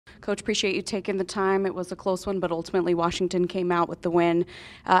Coach, appreciate you taking the time. It was a close one, but ultimately Washington came out with the win.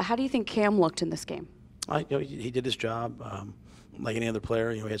 How do you think Cam looked in this game? He did his job. Like any other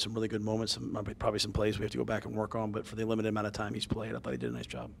player, he had some really good moments, probably some plays we have to go back and work on, but for the limited amount of time he's played, I thought he did a nice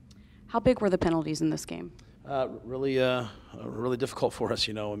job. How big were the penalties in this game? Really difficult for us,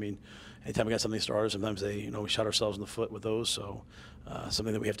 anytime we got something started, sometimes we shot ourselves in the foot with those, so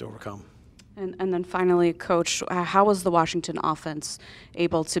something that we have to overcome. And then finally, Coach, how was the Washington offense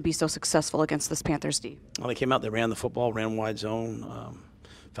able to be so successful against this Panthers D? Well, they came out, they ran the football, ran wide zone,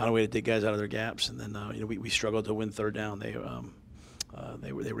 found a way to dig guys out of their gaps, and then we struggled to win third down.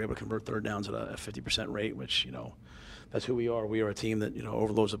 They were able to convert third downs at a 50% rate, which that's who we are. We are a team that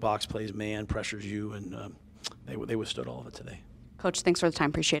overloads the box, plays man, pressures you, and they withstood all of it today. Coach, thanks for the time.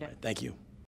 Appreciate it. Thank you.